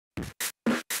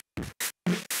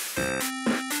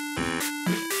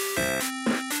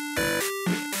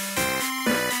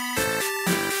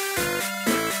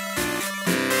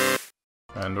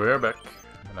And we are back.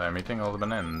 And I'm eating all the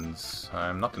bananas.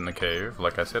 I'm not in the cave,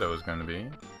 like I said I was going to be.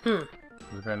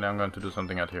 Apparently I'm going to do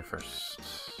something out here first.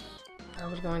 I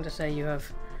was going to say you have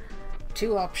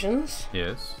two options.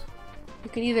 Yes. You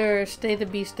can either stay the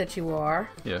beast that you are.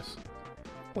 Yes.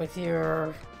 With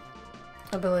your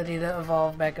ability to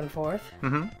evolve back and forth.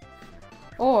 Mm-hmm.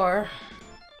 Or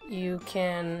you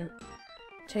can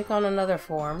take on another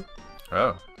form.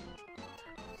 Oh.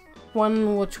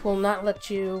 One which will not let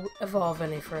you evolve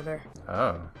any further.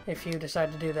 Oh. If you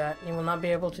decide to do that. You will not be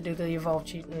able to do the evolve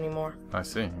cheat anymore. I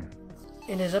see.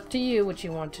 It is up to you what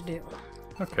you want to do.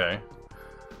 Okay.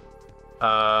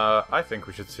 I think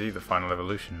we should see the final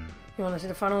evolution. You want to see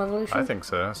the final evolution? I think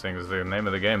so, seeing as the name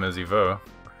of the game is E.V.O.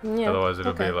 Yeah, otherwise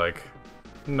it'll be like,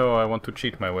 no, I want to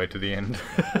cheat my way to the end.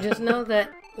 Just know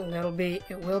that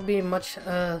it will be much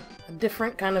a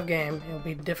different kind of game. It'll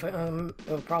be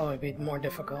it'll probably be more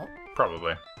difficult.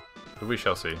 Probably. But we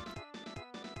shall see.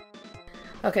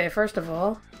 Okay, first of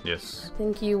all. Yes. I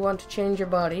think you want to change your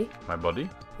body. My body?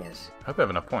 Yes. I hope I have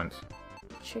enough points.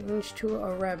 Change to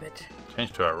a rabbit.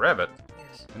 Change to a rabbit?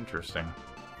 Yes. Interesting.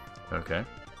 Okay.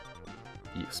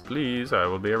 Yes, please. I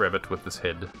will be a rabbit with this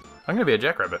head. I'm gonna be a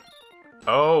jackrabbit.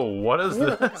 Oh, what is You this?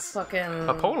 look like a fucking...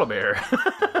 A polar bear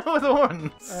with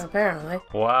horns. Apparently.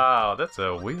 Wow, that's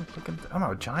a weird looking... I'm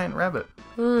a giant rabbit.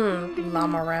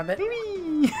 Llama rabbit.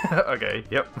 Okay,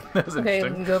 yep. That's okay,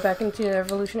 interesting. go back into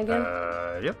evolution again.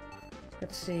 Yep.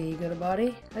 Let's see, go to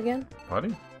body again.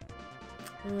 Body?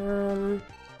 No,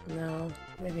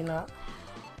 maybe not.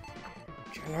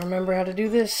 Trying to remember how to do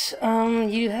this.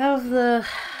 You have the...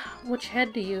 Which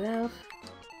head do you have?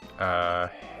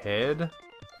 Head?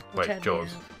 Which Wait, head jaws.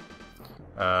 do you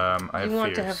have? I have You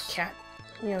want to fears. have cat.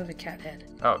 You have the cat head.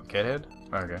 Oh, cat head?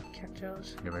 Okay. Cat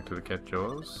jaws. Go back to the cat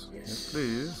jaws. Yes.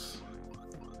 Please.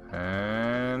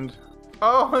 And...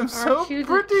 Oh, I'm so Aren't you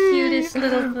pretty! the cutest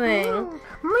little thing?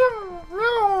 Meow,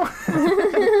 meow.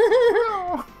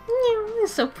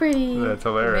 It's so pretty. That's May as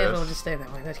hilarious. well just stay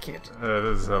that way. That's cute.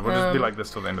 We'll just be like this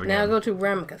till the end of the Now game. go to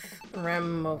Ramothicus.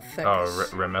 Oh,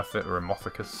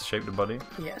 Ramothicus shaped body?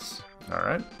 Yes.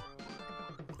 Alright.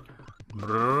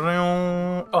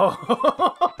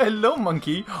 Oh, hello,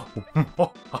 monkey.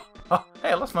 Hey,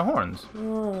 I lost my horns.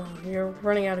 Oh, you're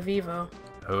running out of E.V.O.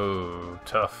 Oh,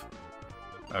 tough.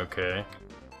 Okay.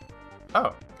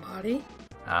 Oh. Body.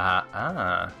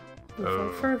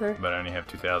 Oh, further. but I only have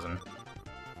 2,000.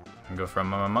 And go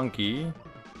from a monkey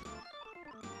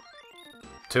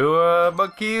to a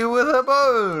monkey with a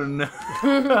bone.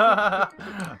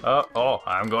 Oh,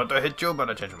 I'm going to hit you, but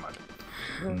I changed my mind.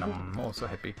 No, I'm also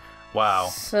happy. Wow.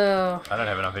 So. I don't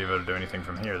have enough E.V.O to do anything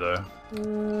from here, though.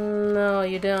 No,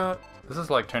 you don't. This is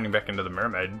like turning back into the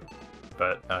mermaid,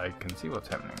 but I can see what's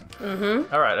happening.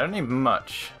 Mm-hmm. Alright, I don't need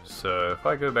much. So if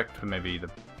I go back to maybe the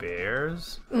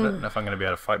bears, I don't know if I'm going to be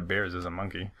able to fight bears as a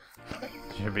monkey.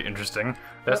 Should be interesting.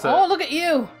 That's Oh, look at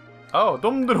you! Oh,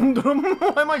 dum dum dum!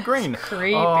 Why am I green?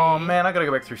 Creepy. Oh man, I gotta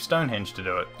go back through Stonehenge to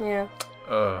do it. Yeah.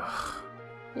 Ugh.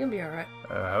 You'll be alright.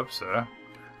 I hope so.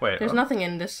 Wait. There's nothing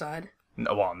in this side.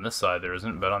 No, well, on this side there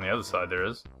isn't, but on the other side there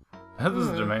is. This is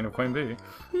the domain of Queen Bee.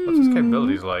 What's his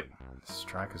capabilities like?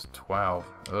 Strike is 12.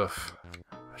 Ugh.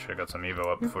 I should have got some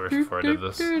E.V.O up before I did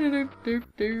this. Can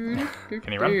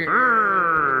he run?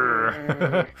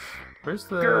 Where's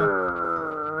the...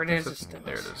 There's a stone.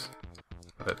 There it is.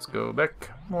 Let's go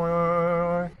back.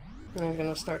 I'm I'm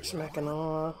gonna start smacking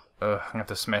all. gonna have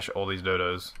to smash all these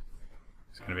dodos.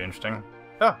 It's gonna be interesting.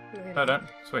 Oh! No, I don't.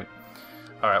 Sweet.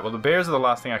 Alright, well the bears are the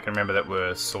last thing I can remember that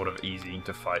were sort of easy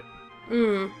to fight.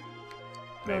 Maybe.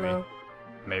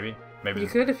 Maybe. Maybe. You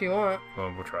could if you want.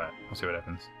 Well, we'll try it. We'll see what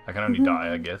happens. I can only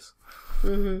die, I guess.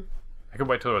 I could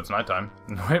wait till it's nighttime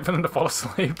and wait for them to fall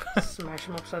asleep. Smash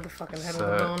them upside the fucking head with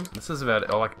So, a bone. this is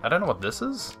about... Oh, like, I don't know what this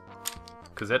is.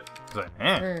 Because it's like,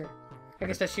 eh. I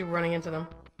guess that's you running into them.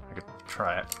 I could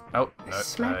try it. Oh, no.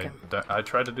 Smack him. I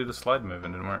tried to do the slide move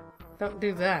and it didn't work. Don't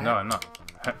do that. No, I'm not.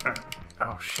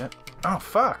 Oh, shit. Oh,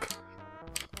 fuck.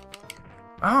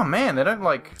 Oh, man, they don't,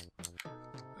 like...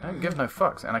 They don't give no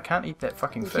fucks, and I can't eat that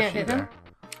fucking fish can't hit either.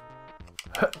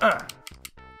 Oh,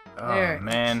 There.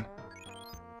 man.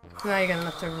 Now you're gonna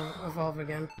have to evolve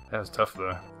again. That was tough,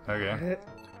 though. Okay.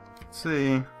 Let's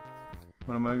see.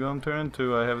 What am I going to turn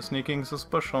into? I have a sneaking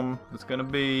suspicion. It's gonna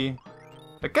be...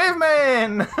 a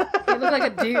caveman! You look like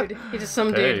a dude. You're just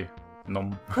some dude. Hey.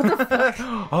 Nom. What the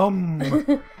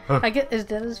fuck? I get, is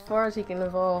that as far as he can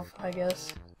evolve, I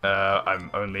guess.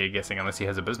 I'm only guessing unless he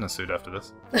has a business suit after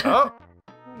this. Oh!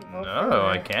 evolve No, further.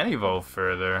 I can't evolve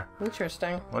further.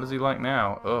 Interesting. What is he like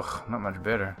now? Ugh, not much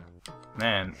better.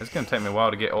 Man, it's gonna take me a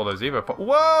while to get all those Evo points.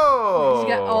 Whoa!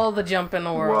 He's got all the jump in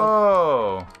the world.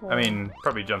 Whoa! Whoa. I mean,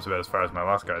 probably jumps about as far as my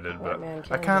last guy did, but man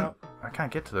I can can't. jump. I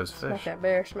can't get to those Smack fish. that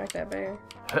bear, smack that bear.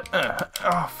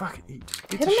 Oh fuck! He just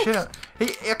beats Hit the him shit out.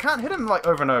 I can't hit him like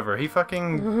over and over. He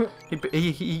fucking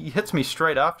he hits me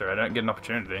straight after. I don't get an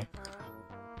opportunity.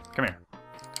 Come here.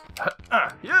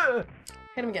 Yeah.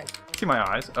 Hit him again. See my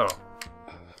eyes? Oh.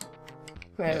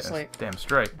 Right asleep. Damn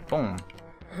straight. Boom.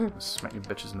 Smack you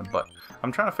bitches in the butt.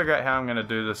 I'm trying to figure out how I'm gonna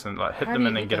do this and like hit How them do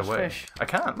and you then eat get those away. fish? I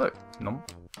can't. Look. Num.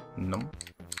 Num.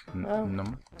 Oh.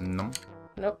 Num. Num.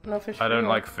 Nope, no fish. I for don't you.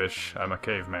 like fish. I'm a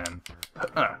caveman.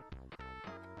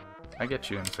 I get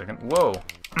you in a second. Whoa.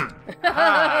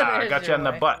 I There's got you your in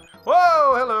the way. butt.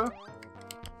 Whoa, hello.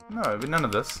 No, but none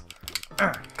of this.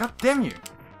 God damn you.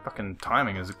 Fucking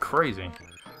timing is crazy.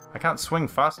 I can't swing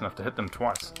fast enough to hit them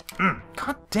twice.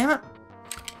 God damn it.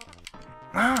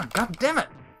 God damn it.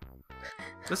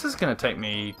 This is gonna take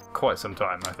me quite some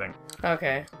time, I think.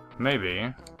 Okay.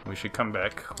 Maybe we should come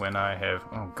back when I have...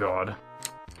 Oh, God.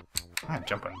 I'm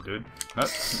jumping, dude. Nope.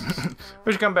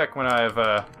 We should come back when I've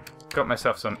got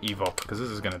myself some E.V.O, because this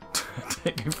is gonna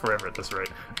take me forever at this rate.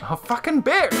 Oh, fucking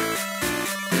bear!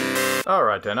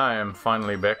 Alright then, I am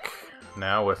finally back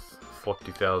now with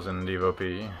 40,000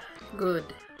 E.V.O.P. Good.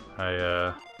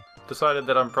 I decided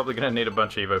that I'm probably gonna need a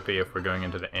bunch of E.V.O.P if we're going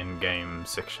into the endgame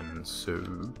section, so...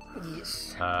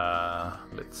 Yes.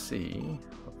 Let's see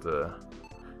what the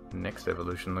next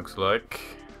evolution looks like.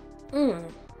 Mm.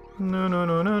 No, no,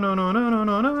 no, no, no, no, no, no,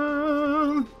 no,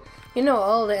 no. You know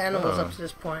all the animals up to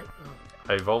this point.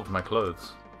 I evolved my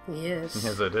clothes. Yes.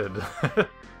 Yes, I did.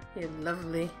 You're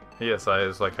lovely. Yes,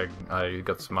 it's like I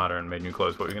got smarter and made new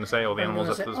clothes. What were you gonna say? All the animals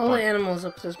up to this all the point? animals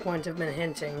up to this point have been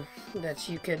hinting that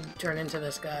you could turn into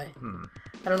this guy.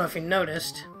 I don't know if you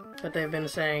noticed, but they've been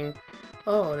saying,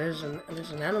 "Oh, there's an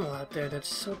animal out there that's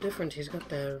so different. He's got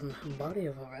the body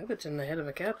of a rabbit and the head of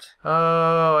a cat."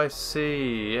 Oh, I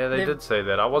see. Yeah, they did say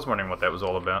that. I was wondering what that was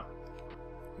all about.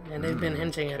 And they've been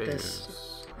hinting at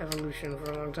this evolution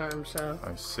for a long time. So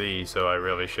I see. So I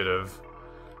really should have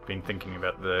been thinking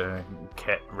about the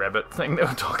cat rabbit thing they were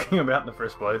talking about in the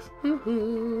first place.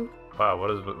 Wow, what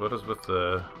is with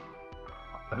the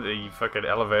fucking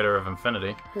elevator of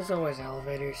infinity? there's always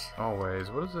elevators. Always.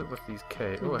 What is it with these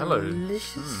caves? Oh, hello.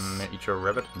 Delicious. Eat your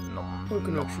rabbit. Nom, I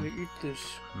can nom. actually eat this.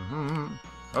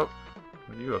 Oh,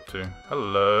 what are you up to?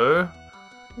 Hello,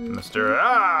 Mr.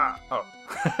 Ah! Oh.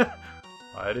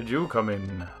 Why did you come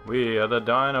in? We are the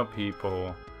Dino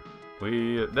people.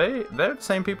 They're the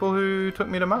same people who took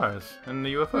me to Mars in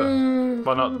the UFO.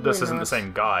 Well, not this isn't the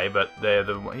same guy, but they're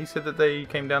the. He said that they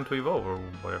came down to evolve or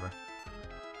whatever.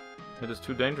 It is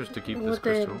too dangerous to keep this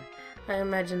crystal. I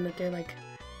imagine that they're like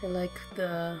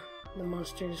the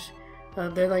monsters.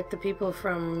 They're like the people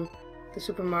from the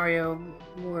Super Mario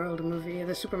World movie,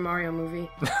 the Super Mario movie,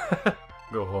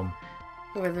 Go home.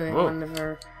 where they Whoa.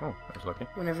 whenever Oh, I was lucky.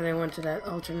 they went to that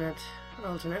alternate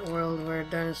world where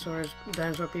dinosaur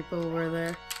people were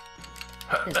there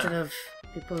instead of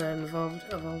people that evolved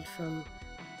from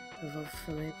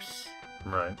apes.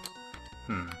 Right.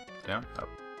 Down? Up.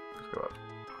 Let's go up.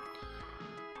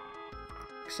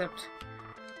 Except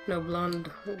no blonde,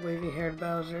 wavy-haired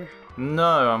Bowser.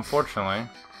 No, unfortunately.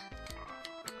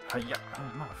 Yeah, oh,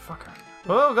 motherfucker.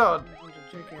 Oh, God. Bunch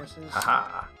of jackasses.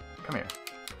 Haha. Come here.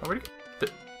 Oh, where'd you...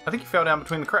 I think you fell down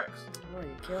between the cracks. Oh, you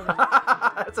killed him.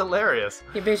 That's hilarious.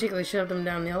 You basically shoved him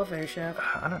down the elevator shaft.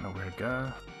 I don't know where to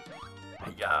go.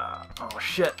 Yeah. Oh,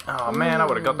 shit. Oh, man, I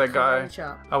would have got that guy. Karate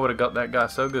chop. I would have got that guy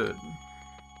so good.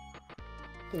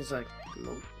 He's like,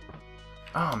 nope,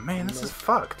 Oh, man, this is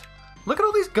fucked. Look at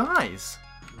all these guys.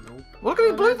 nope. Look at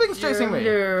these blue things chasing me.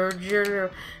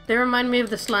 They remind me of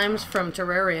the slimes from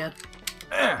Terraria.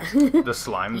 The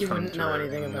slimes You from wouldn't know Terraria.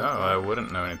 anything about No, that. I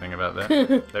wouldn't know anything about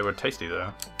that. They were tasty,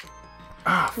 though.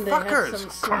 Ah, They had fuckers! some Come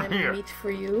slimy here. meat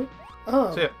for you.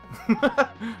 Oh. See ya.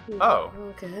 Oh.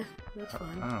 Okay, that's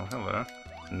fine. Oh, hello.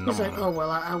 He's like, oh well,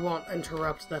 I won't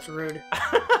interrupt. That's rude.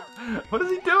 What is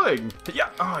he doing? Yeah.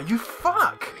 Oh, you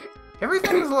fuck!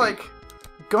 Everything's like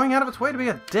going out of its way to be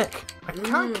a dick. I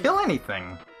can't kill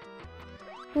anything.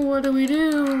 What do we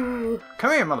do?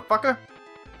 Come here, motherfucker.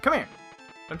 Come here.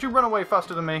 Don't you run away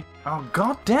faster than me. Oh,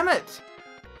 god damn it!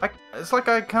 It's like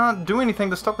I can't do anything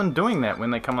to stop them doing that when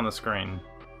they come on the screen.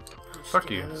 Fuck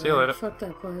you. See you later. Fuck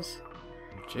that place.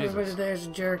 Everybody Jesus. there's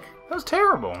a jerk. That was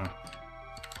terrible.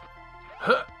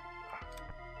 Huh.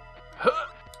 Huh.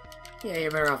 Yeah,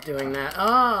 you're better off doing that.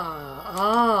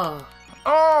 Oh,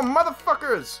 Oh,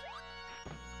 motherfuckers!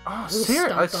 Oh,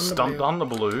 seriously? I stomped on the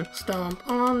blue. Stomp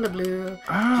on the blue.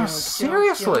 Ah, Jump,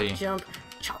 seriously? Jump,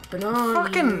 chopping on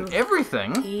Fucking you.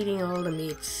 everything. Eating all the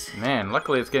meats. Man,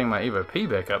 luckily it's getting my EVO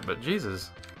back up, but Jesus,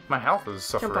 my health is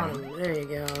suffering. Jump on him. There you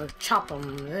go. Chop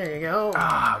him. There you go.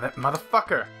 Ah, that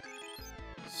motherfucker.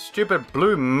 Stupid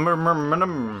blue.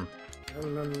 Damn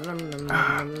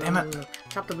it.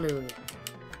 Chop the blue.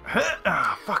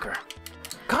 Ah, fucker.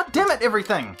 God damn it,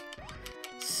 everything.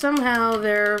 Somehow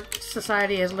their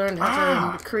society has learned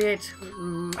how to create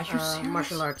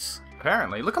martial arts.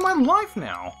 Apparently. Look at my life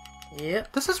now.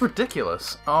 Yep. This is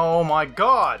ridiculous. Oh my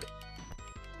god.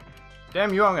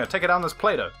 Damn you, I'm gonna take it down this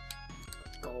Play-Doh.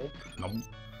 Gulp.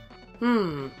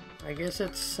 Nope. I guess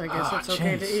it's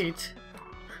okay to eat.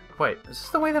 Wait, is this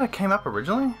the way that I came up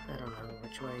originally? I don't know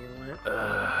which way you went.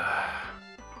 I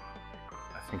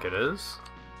think it is.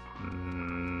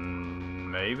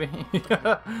 Maybe?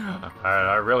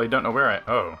 I really don't know where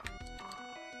Oh.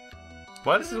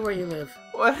 What? This is where you live.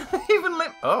 What did it even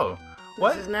let... Oh.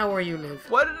 What? This is now where you live.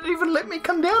 Why did it even let me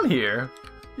come down here?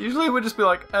 Usually it would just be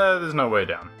like, there's no way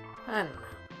down. I don't know.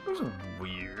 This is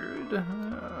weird.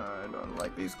 I don't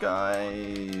like these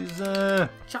guys.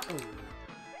 Chop 'em.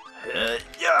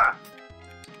 Yeah!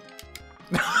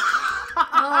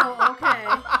 Oh, okay.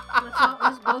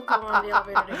 Let's both go on the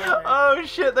elevator together. Oh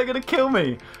shit, they're gonna kill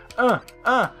me. That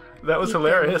was Eat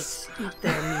hilarious. Eat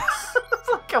their meats. It's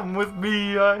like, come with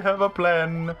me, I have a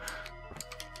plan.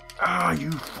 Ah,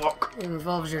 you fuck. It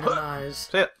involves your demise.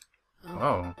 See it.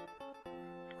 Oh.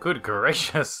 Good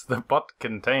gracious, the pot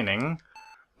containing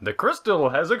the crystal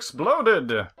has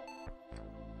exploded.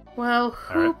 Well,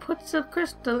 who puts a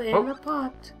crystal in a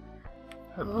pot?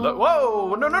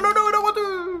 Whoa! No, I don't want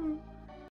to!